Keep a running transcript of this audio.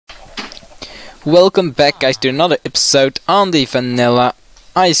Welcome back, guys, to another episode on the vanilla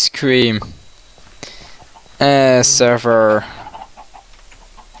ice cream server.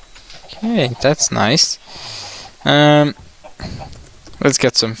 Okay, that's nice. Let's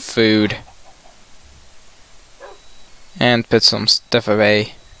get some food and put some stuff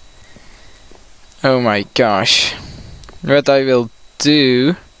away. Oh my gosh. What I will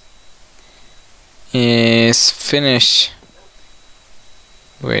do is finish.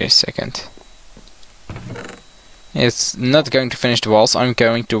 Wait a second. It's not going to finish the walls. I'm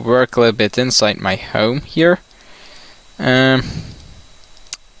going to work a little bit inside my home here.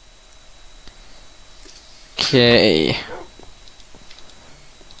 Okay.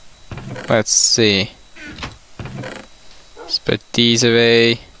 Let's see. Let's put these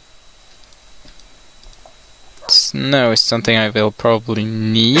away. Snow is something I will probably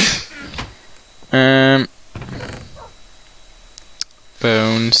need.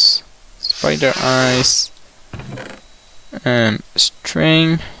 Bones. Spider eyes.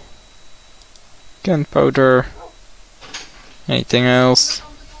 String. Gunpowder. Anything else?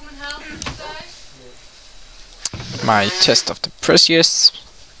 My chest of the precious.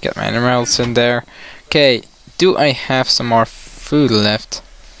 Get my emeralds in there. Okay, do I have some more food left?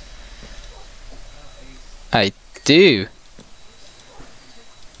 I do.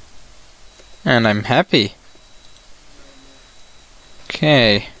 And I'm happy.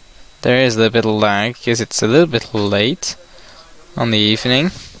 Okay. There is a little bit of lag because it's a little bit late on the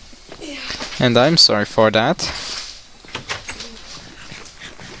evening, and I'm sorry for that.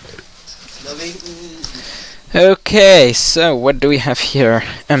 Okay, so what do we have here?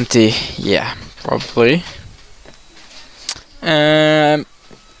 Empty. Yeah, probably. My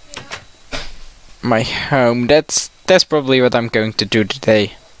home. That's probably what I'm going to do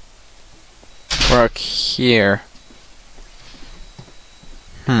today. Work here.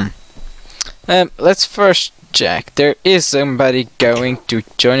 Let's first check. There is somebody going to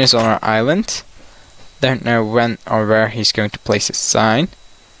join us on our island. Don't know when or where he's going to place his sign.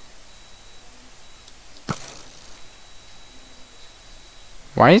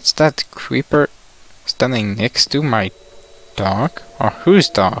 Why is that creeper standing next to my dog? Or whose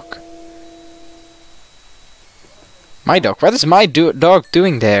dog? My dog. What is my dog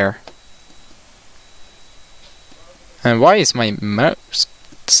doing there? And why is my mouse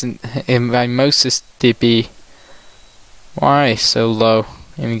in my mouse's DP? Why so low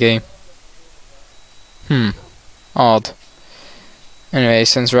in the game? Odd. Anyway,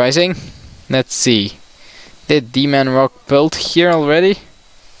 sun's rising. Let's see. Did D-Man Rock build here already?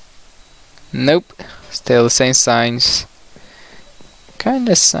 Nope. Still the same signs.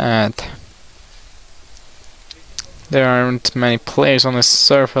 Kinda sad. There aren't many players on this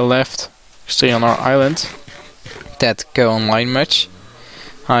server left, actually on our island, that go online much.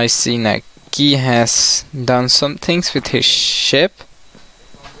 I see Nagi has done some things with his ship.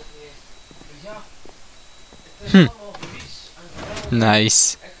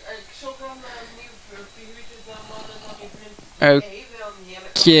 Nice.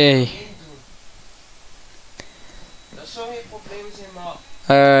 Okay.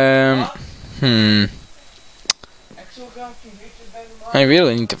 I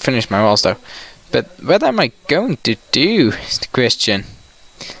really need to finish my walls though. But what am I going to do is the question.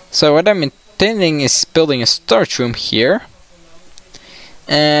 So what I'm intending is building a storage room here.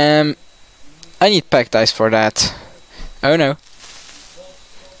 I need packed ice for that. Oh no.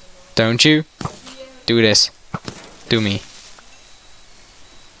 Don't you do this to me.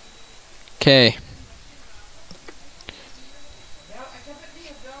 Okay.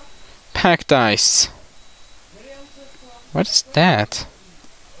 Packed ice. What is that?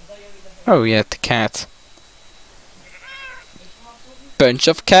 Oh yeah, the cat. Bunch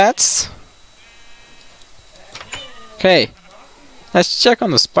of cats. Okay. Let's check on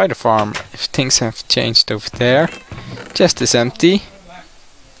the spider farm if things have changed over there. Chest is empty.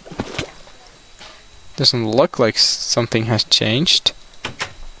 Doesn't look like something has changed.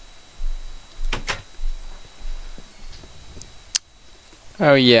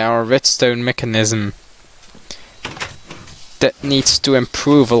 Oh yeah, our redstone mechanism. That needs to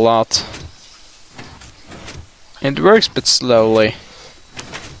improve a lot. It works but slowly.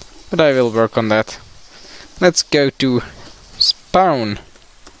 But I will work on that. Let's go to spawn.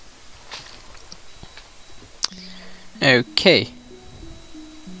 Okay.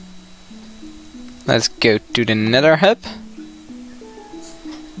 Let's go to the nether hub.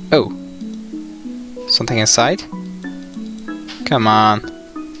 Oh. Something inside? Come on.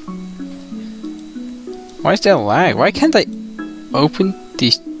 Why is there lag? Why can't I open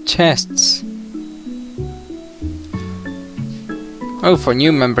these chests? Oh, for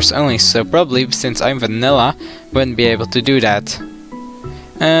new members only, so probably since I'm vanilla, wouldn't be able to do that.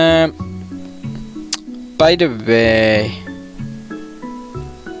 By the way,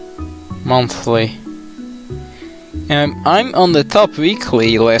 monthly. I'm on the top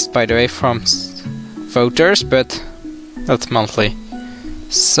weekly list, by the way, from voters, but that's monthly.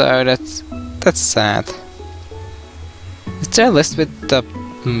 So that's sad. Is there a list with the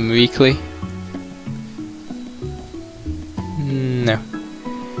weekly? No.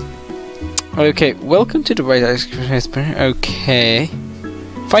 Okay, welcome to the W.I.C. Okay.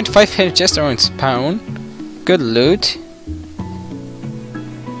 Find 5 hidden chests around spawn. Good loot.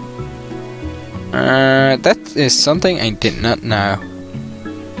 That is something I did not know.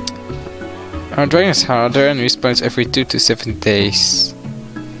 Our dragon is harder and respawns every 2 to 7 days.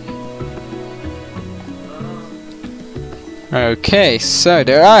 Okay, so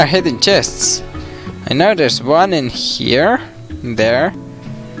there are hidden chests. I know there's one in here, there,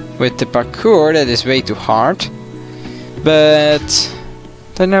 with the parkour that is way too hard, but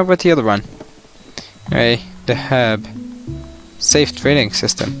don't know about the other one. Anyway, the hub, safe trading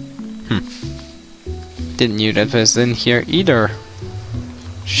system. Didn't knew that was in here either.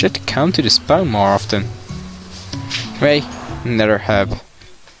 Should come to the spawn more often. Anyway, another hub.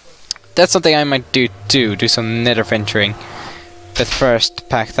 That's something I might do too. Do some nether venturing. But first,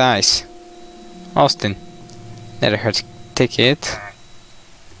 packed ice. Austin. Netherheart ticket.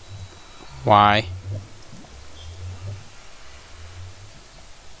 Why?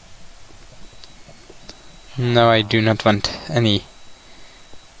 No, I do not want any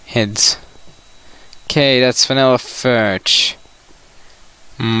heads. Okay, that's vanilla fudge.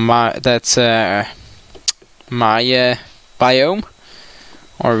 That's my biome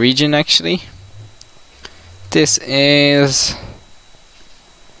or region actually. This is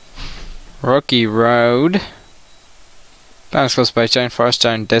Rocky Road. Bounds close by giant forest,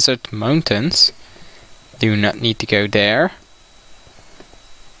 giant desert, mountains. Do not need to go there.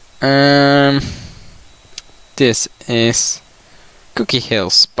 This is Cookie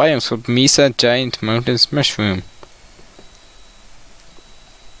Hills. Biomes called Mesa, giant mountains, mushroom.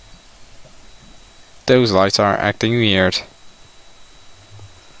 Those lights are acting weird.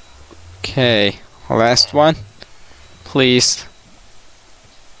 Okay, last one. Please.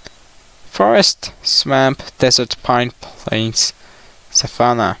 Forest, swamp, desert, pine, plains,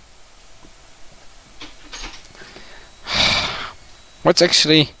 savanna. What's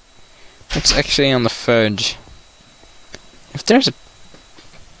actually on the fudge? If there's a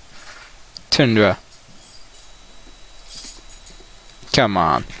tundra. Come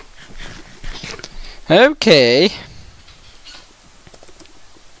on. Okay.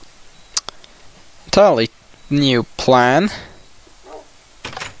 Totally new plan.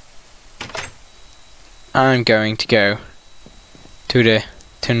 I'm going to go to the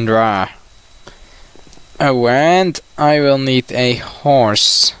tundra. Oh, and I will need a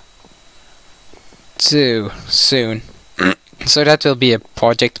horse too soon. So that will be a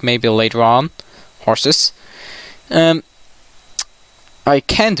project maybe later on. Horses. I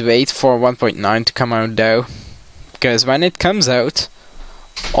can't wait for 1.9 to come out though, because when it comes out,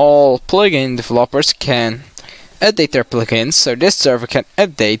 all plugin developers can update their plugins, so this server can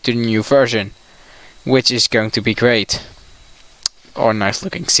update to the new version, which is going to be great. Or nice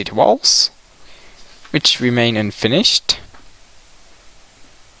looking city walls, which remain unfinished.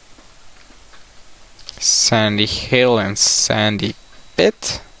 Sandy Hill and Sandy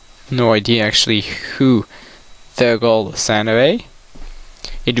Pit. No idea actually who dug all the sand away.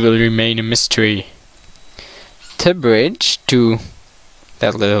 It will remain a mystery. The bridge to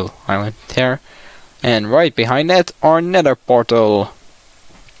that little island there. And right behind that, our nether portal.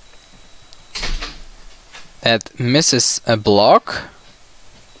 That misses a block.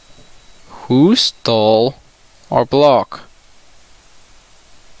 Who stole our block?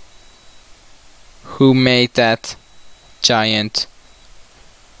 Who made that giant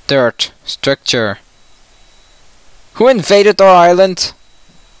dirt structure? Who invaded our island?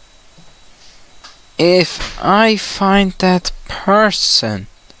 If I find that person.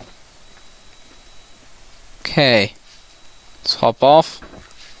 Okay. Let's hop off.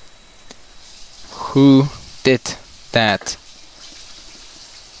 Who did that?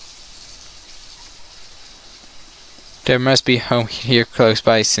 There must be home here close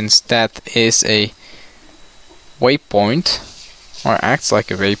by, since that is a waypoint, or acts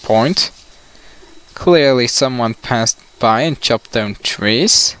like a waypoint. Clearly someone passed by and chopped down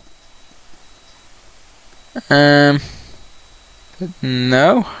trees.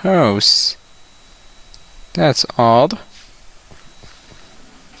 No house. That's odd.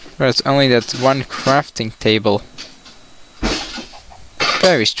 There's only that one crafting table.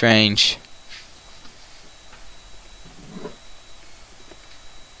 Very strange.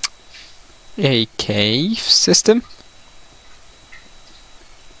 A cave system.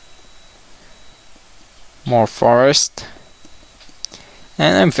 More forest.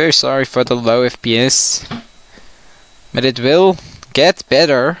 And I'm very sorry for the low FPS. But it will get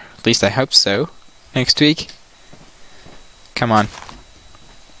better. At least I hope so. Next week. Come on.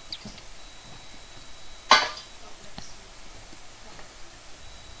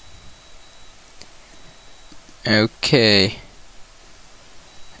 Okay.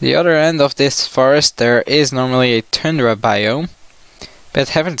 The other end of this forest there is normally a tundra biome, but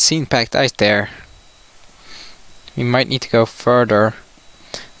haven't seen packed ice there. We might need to go further.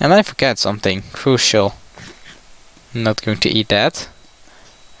 And I forgot something crucial. I'm not going to eat that.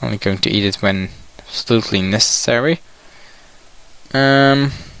 Only going to eat it when absolutely necessary.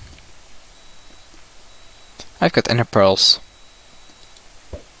 I've got ender pearls.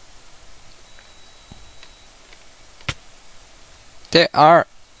 They are...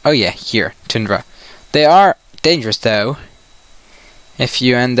 oh yeah, here, tundra. They are dangerous though. If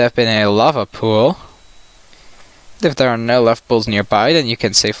you end up in a lava pool. If there are no lava pools nearby, then you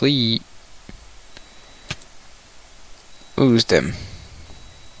can safely ooze them.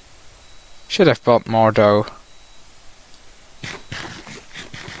 Should have bought more though.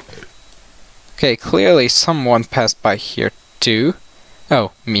 Okay, clearly someone passed by here too.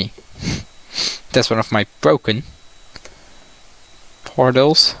 Oh, me. That's one of my broken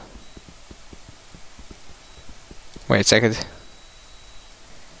portals. Wait a second.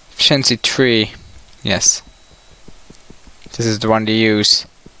 Efficiency 3. Yes. This is the one to use.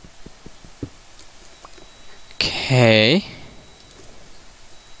 Okay.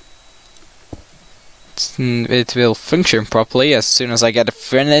 It will function properly as soon as I get a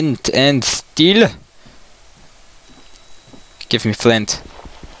flint and steel. Give me flint.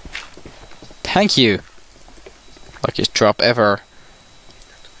 Thank you. Luckiest drop ever.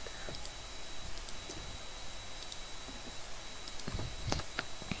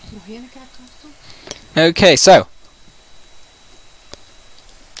 Okay, so.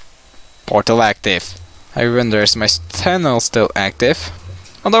 Portal active. I wonder is my tunnel still active?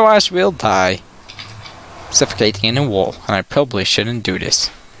 Otherwise we'll die. Suffocating in a wall, and I probably shouldn't do this.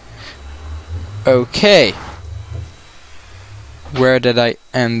 Okay. Where did I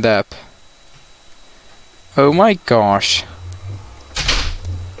end up? Oh my gosh.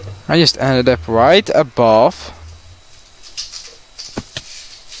 I just ended up right above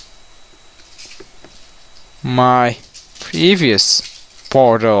my previous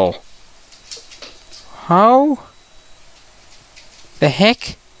portal. How the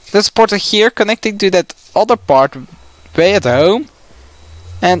heck? There's a portal here connecting to that other part way at home.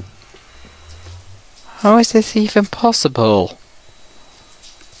 And how is this even possible?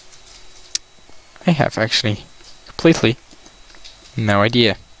 I have actually completely no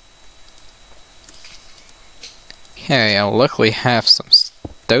idea. Okay, I luckily have some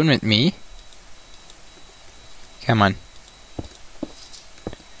stone with me. Come on.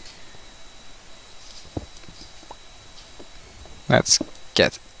 Let's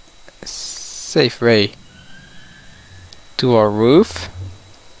get a safe way to our roof.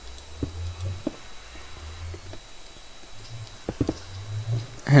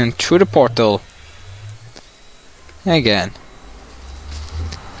 And through the portal. Again.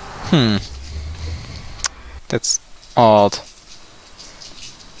 That's odd.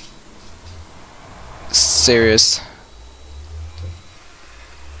 Serious.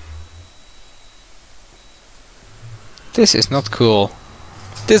 This is not cool.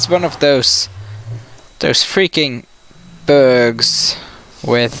 This is one of those freaking bugs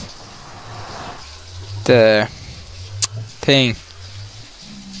with the thing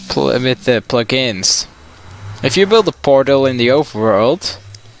with the plugins. If you build a portal in the overworld,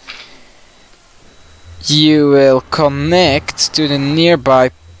 you will connect to the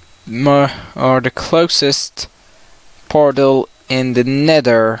nearby or the closest portal in the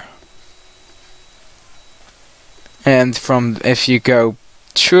nether. And from if you go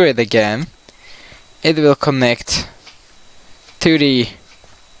through it again, it will connect to the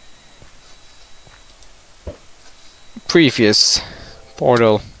previous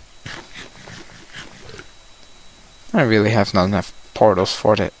portal. I really have not enough portals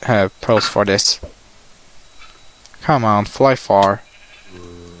for the pearls for this. Come on, fly far.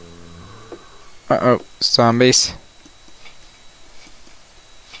 Uh-oh, zombies.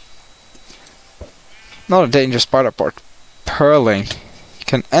 Not a dangerous part of pearling. You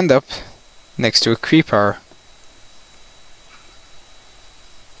can end up next to a creeper.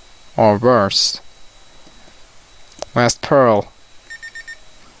 Or worse. Last pearl.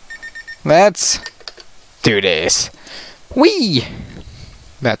 Let's do this. Whee!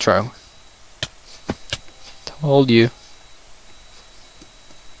 Bad throw. Told you.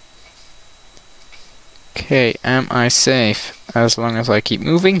 Okay, am I safe? As long as I keep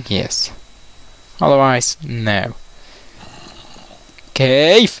moving? Yes. Otherwise, no.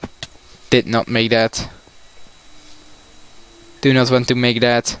 Cave! Did not make that. Do not want to make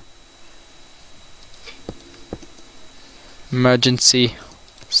that. Emergency.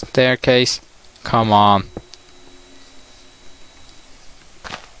 Staircase. Come on.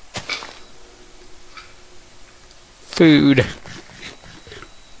 Food.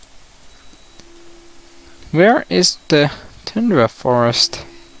 Where is the tundra forest?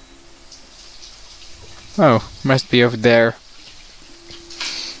 Oh, must be over there.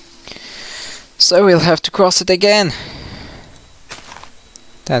 So we'll have to cross it again.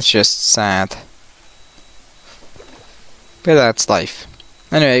 That's just sad. But that's life.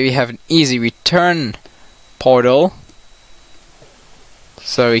 Anyway, we have an easy return portal.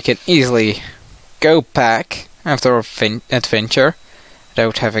 So we can easily go back after our adventure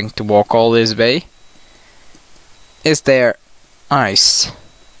without having to walk all this way. Is there ice?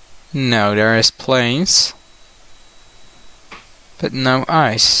 No, there is plains. But no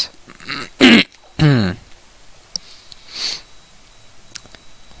ice.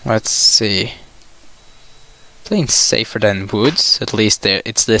 Let's see. Plains safer than woods. At least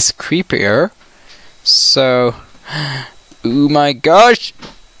it's less creepier. So, oh my gosh,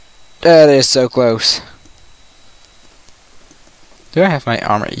 that is so close. Do I have my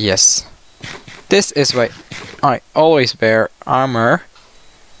armor? Yes. This is why I always wear armor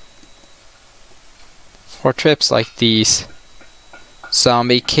for trips like these.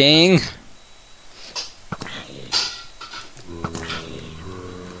 Zombie King.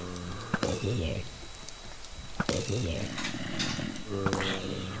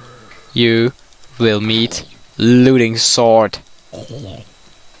 You will meet Looting Sword.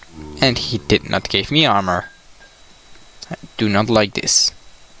 And he did not give me armor. I do not like this.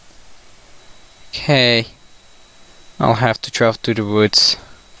 Okay. I'll have to travel to the woods.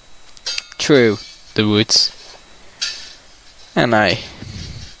 Through the woods. And I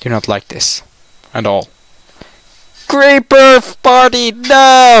do not like this at all. Creeper party,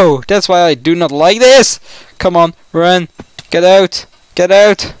 no! That's why I do not like this! Come on, run! Get out! Get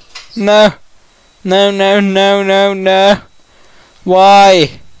out! No! No, no, no, no, no!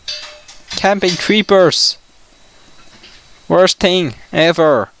 Why? Camping creepers! Worst thing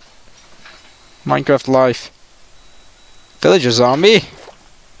ever! Minecraft life. Villager zombie!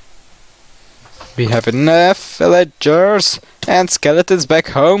 We have enough villagers and skeletons back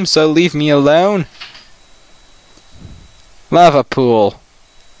home, so leave me alone. Lava pool.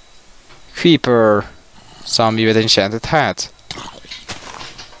 Creeper. Zombie with enchanted hat.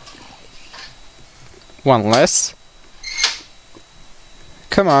 One less.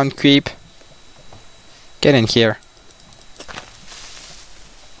 Come on, creep. Get in here.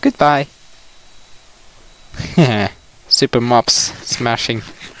 Goodbye. Super mobs smashing.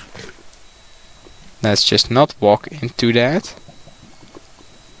 Let's just not walk into that.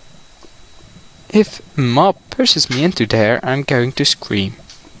 If a mob pushes me into there, I'm going to scream.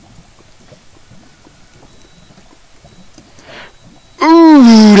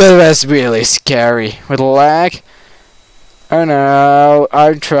 Ooh, that was really scary. With lag. Oh no,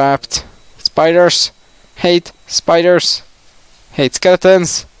 I'm trapped. Spiders. Hate spiders. Hate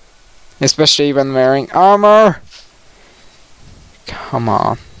skeletons. Especially when wearing armor. Come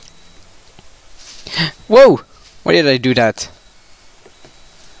on. Whoa! Why did I do that?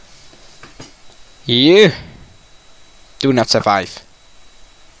 You do not survive.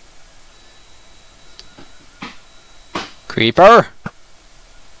 Creeper.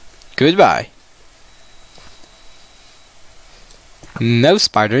 Goodbye. No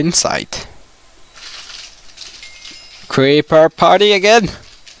spider in sight. Creeper party again.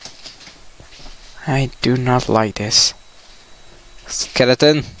 I do not like this.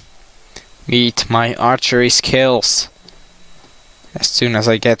 Skeleton. Meet my archery skills. As soon as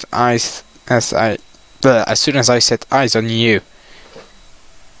I get eyes, as soon as I set eyes on you.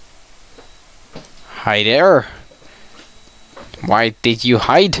 Hi there. Why did you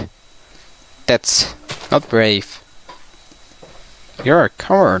hide? That's not brave. You're a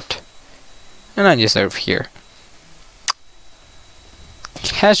coward. And I'm just over here.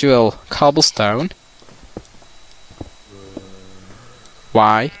 Casual cobblestone.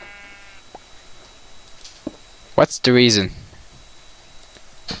 Why? What's the reason?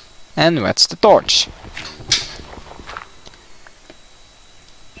 And what's the torch?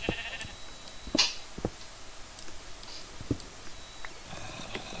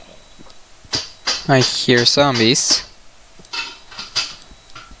 I hear zombies.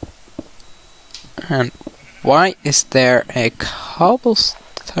 And why is there a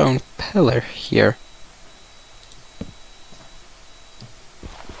cobblestone pillar here?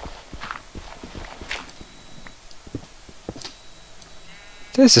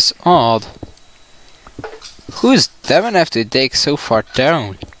 This is odd. Who's dumb enough to dig so far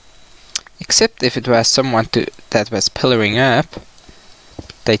down? Except if it was someone that was pillaring up.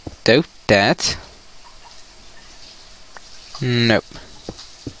 They doubt that. Nope.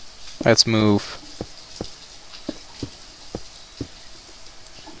 Let's move.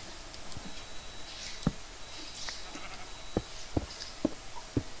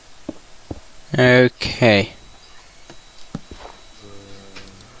 Okay.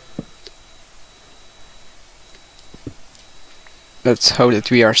 Let's hope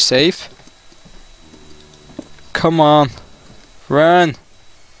that we are safe. Come on. Run.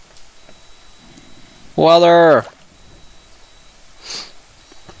 Water.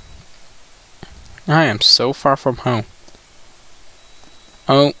 I am so far from home.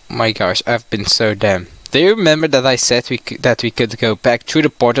 Oh my gosh, I've been so dumb. Do you remember that I said that we could go back through the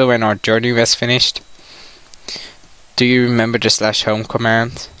portal when our journey was finished? Do you remember the /home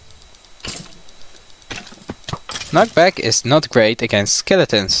command? Knockback is not great against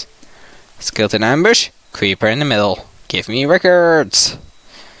skeletons. Skeleton ambush, creeper in the middle. Give me records.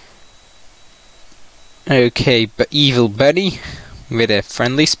 Okay, but evil bunny with a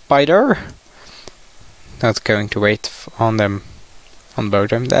friendly spider. Not going to wait on them, on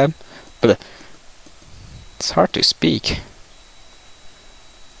both of them, but it's hard to speak.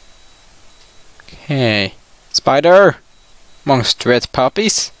 Okay, spider amongst red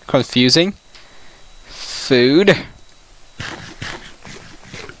puppies. Confusing. Food.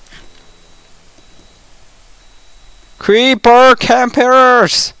 Creeper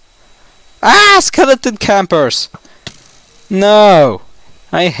campers! Ah, skeleton campers! No!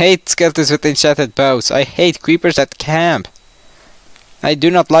 I hate skeletons with enchanted bows. I hate creepers that camp. I do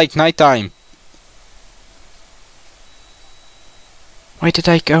not like nighttime. Why did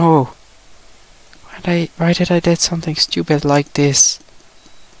I go? Why did I did something stupid like this?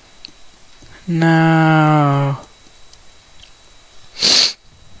 No.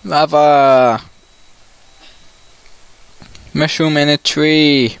 Lava. Mushroom in a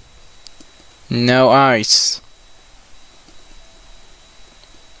tree. No ice.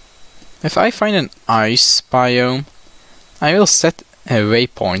 If I find an ice biome, I will set a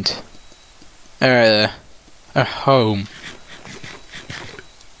waypoint. A home.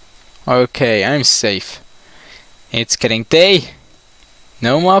 Okay, I'm safe. It's getting day.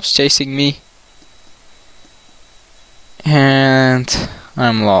 No mobs chasing me. And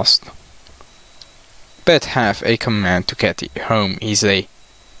I'm lost. But have a command to get home easily.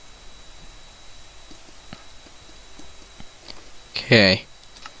 Okay.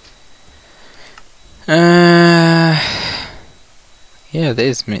 Yeah,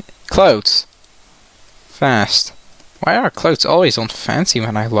 there's me. Clothes. Fast. Why are clothes always on fancy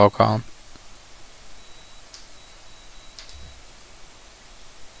when I log on?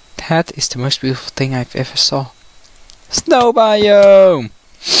 That is the most beautiful thing I've ever saw. Snow biome!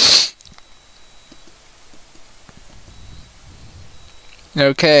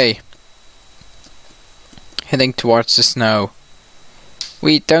 Okay. Heading towards the snow.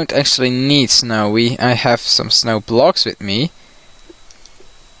 We don't actually need snow. I have some snow blocks with me.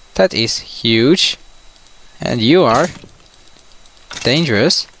 That is huge. And you are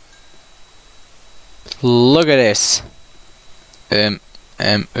dangerous. Look at this.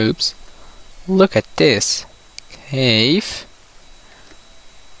 Oops. Look at this. Cave.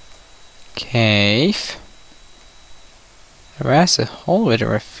 Cave. There is a hole with a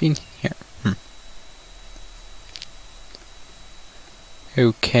ravine here.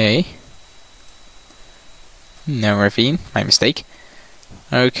 Okay. No ravine, my mistake.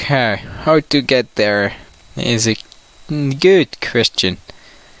 Okay, how to get there is a good question.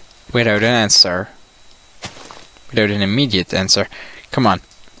 Without an answer. Without an immediate answer. Come on.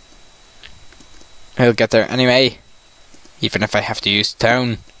 I'll get there anyway. Even if I have to use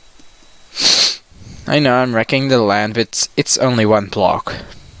stone. I know I'm wrecking the land, but it's only one block.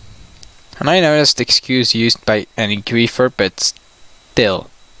 And I know that's the excuse used by any griefer, but still.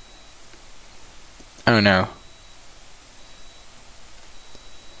 Oh no.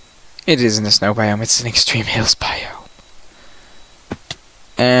 It isn't a snow biome, it's an extreme hills biome.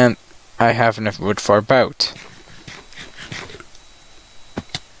 And I have enough wood for a boat.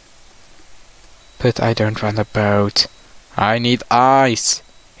 But I don't want a boat. I need ice.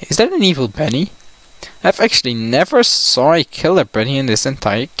 Is that an evil bunny? I've actually never saw a killer bunny in this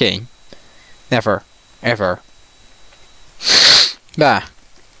entire game. Never. Ever. Bah.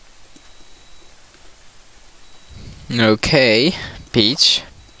 Okay. Peach.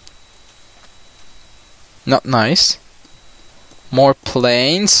 Not nice. More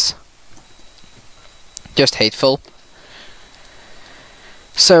planes. Just hateful.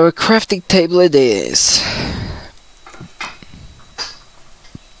 So a crafting table it is.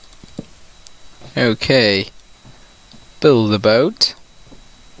 Okay. Build a boat.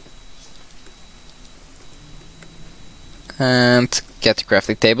 And get the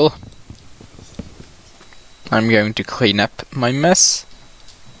crafting table. I'm going to clean up my mess.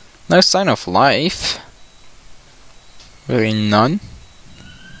 No sign of life. Really none.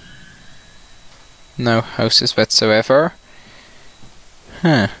 No houses whatsoever.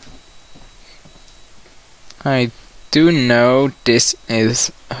 Huh. I do know this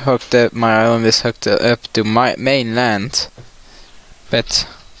is hooked up, my island is hooked up to my mainland. But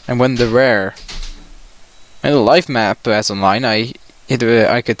I wonder where. In the live map as online, I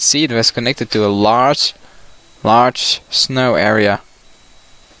could see it was connected to a large snow area.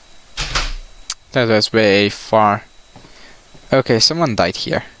 That was way far. Okay, someone died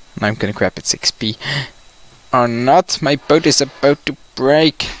here. And I'm gonna grab its XP. Or not, my boat is about to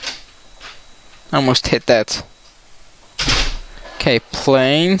break. Almost hit that. Okay,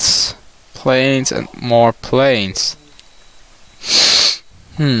 planes. Planes and more planes.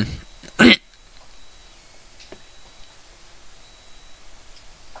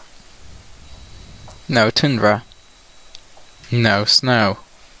 No tundra. No snow.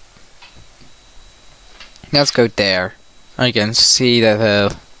 Let's go there. I can see that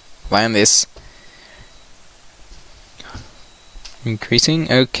the land is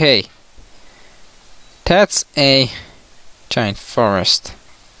increasing. Okay. That's a giant forest.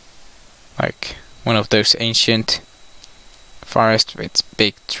 Like one of those ancient forests with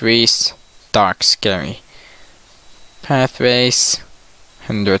big trees. Dark, scary pathways.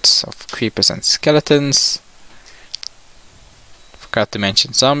 Hundreds of creepers and skeletons. Forgot to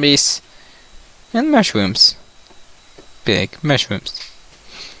mention zombies. And mushrooms. Big mushrooms.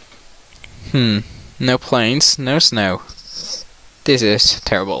 No planes, no snow. This is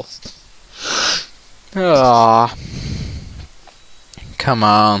terrible. Ah, come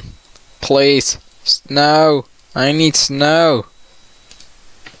on. Please. Snow. I need snow.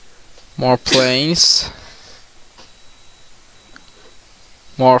 More planes.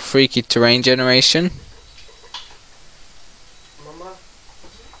 More freaky terrain generation.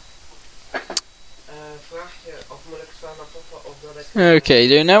 Okay,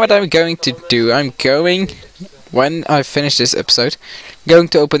 do you know what I'm going to do? I'm going, when I finish this episode, going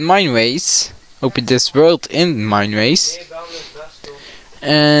to open Mineways, open this world in Mineways,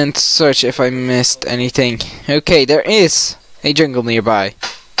 and search if I missed anything. Okay, there is a jungle nearby.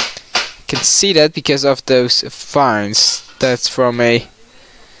 You can see that because of those vines. That's from a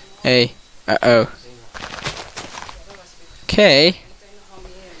uh-oh. Okay.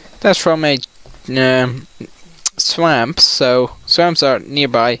 That's from a swamp, so swamps are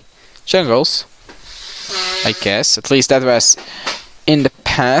nearby jungles. I guess. At least that was in the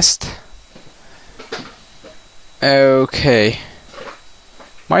past. Okay.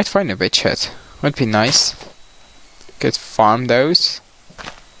 Might find a witch hut. Would be nice. Could farm those.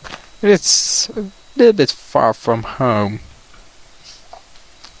 But it's a little bit far from home.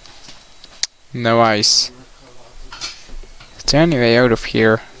 No ice. Is there any way out of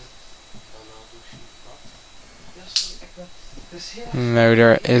here? No,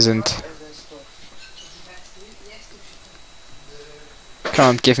 there isn't. Come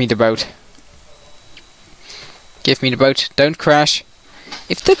on, give me the boat. Give me the boat. Don't crash.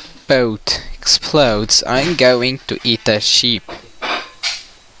 If the boat explodes, I'm going to eat the sheep.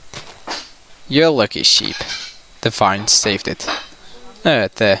 You're lucky, sheep. The vine saved it.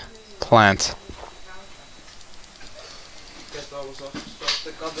 The plant.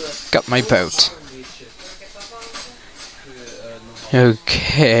 Got my boat.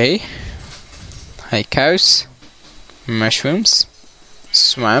 Okay. Hey, cows. Mushrooms.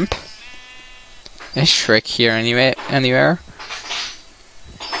 Swamp. Is Shrek here anywhere?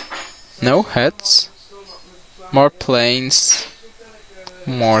 No huts. More plains.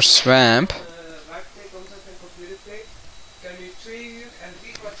 More swamp.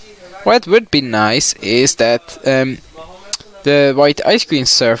 What would be nice is that the white ice cream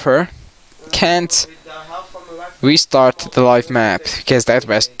server can't restart the live map because that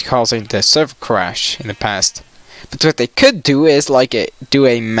was causing the server crash in the past. But what they could do is like do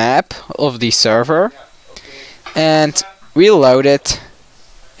a map of the server and reload it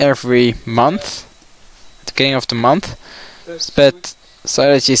every month, at the beginning of the month. But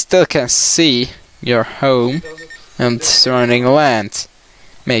so that you still can see your home and surrounding land.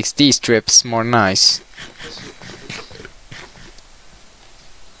 Makes these trips more nice.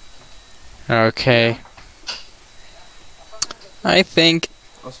 Okay. I think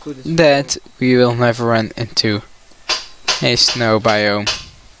that we will never run into a snow biome.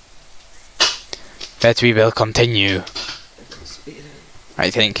 But we will continue.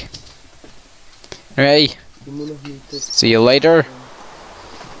 I think. Alright. See you later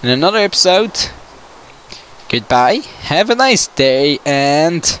in another episode. Goodbye. Have a nice day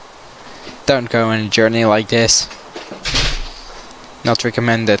and don't go on a journey like this. Not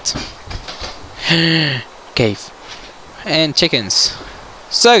recommended. Cave. And chickens.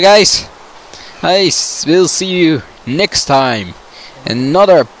 So guys, I will see you next time.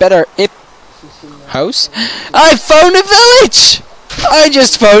 Another better house. I found a village! I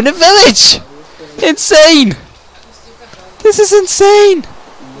just found a village! Insane! This is insane!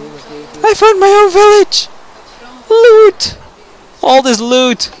 I found my own village! Loot! All this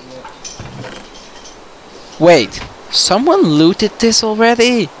loot! Wait, someone looted this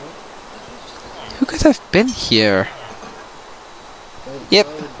already? Who could have been here? Yep,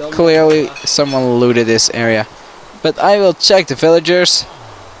 clearly someone looted this area. But I will check the villagers,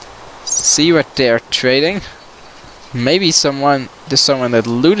 see what they are trading. Maybe the someone that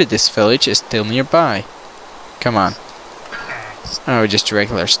looted this village is still nearby. Come on. Oh, just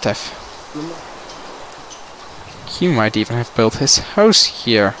regular stuff. He might even have built his house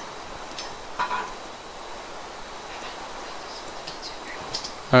here.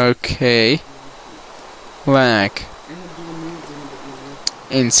 Okay. Lag.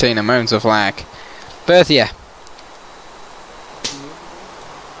 Insane amounts of lag. But yeah.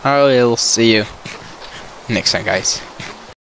 I will see you next time, guys.